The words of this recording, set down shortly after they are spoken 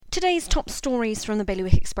today's top stories from the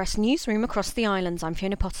Bailiwick Express newsroom across the islands, I'm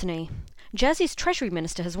Fiona Potney. Jersey's Treasury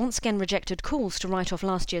Minister has once again rejected calls to write off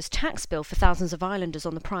last year's tax bill for thousands of islanders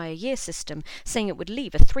on the prior year system, saying it would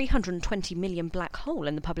leave a $320 million black hole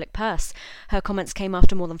in the public purse. Her comments came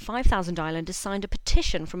after more than 5,000 islanders signed a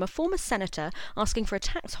petition from a former senator asking for a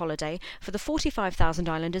tax holiday for the 45,000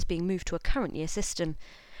 islanders being moved to a current year system.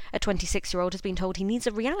 A 26-year-old has been told he needs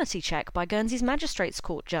a reality check by Guernsey's Magistrates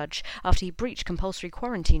Court judge after he breached compulsory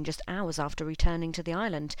quarantine just hours after returning to the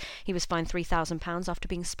island. He was fined £3,000 after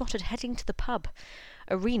being spotted heading to the pub.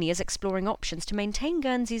 Arini is exploring options to maintain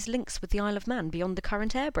Guernsey's links with the Isle of Man beyond the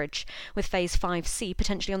current air bridge. With Phase 5C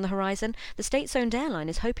potentially on the horizon, the state-owned airline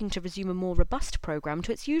is hoping to resume a more robust programme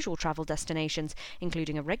to its usual travel destinations,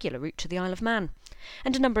 including a regular route to the Isle of Man.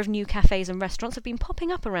 And a number of new cafes and restaurants have been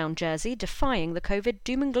popping up around Jersey, defying the COVID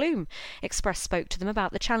doom and gloom. Express spoke to them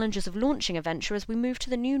about the challenges of launching a venture as we move to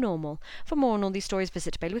the new normal. For more on all these stories,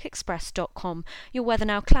 visit bailiwickexpress.com. Your weather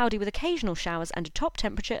now cloudy with occasional showers and a top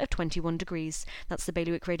temperature of 21 degrees. That's the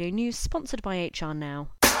Bailiwick Radio News, sponsored by HR Now.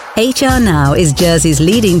 HR Now is Jersey's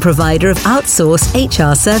leading provider of outsourced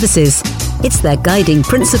HR services. It's their guiding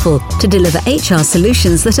principle to deliver HR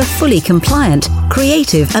solutions that are fully compliant,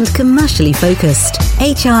 creative and commercially focused.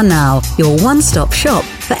 HR Now, your one-stop shop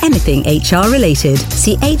for anything HR related.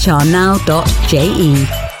 See hrnow.je.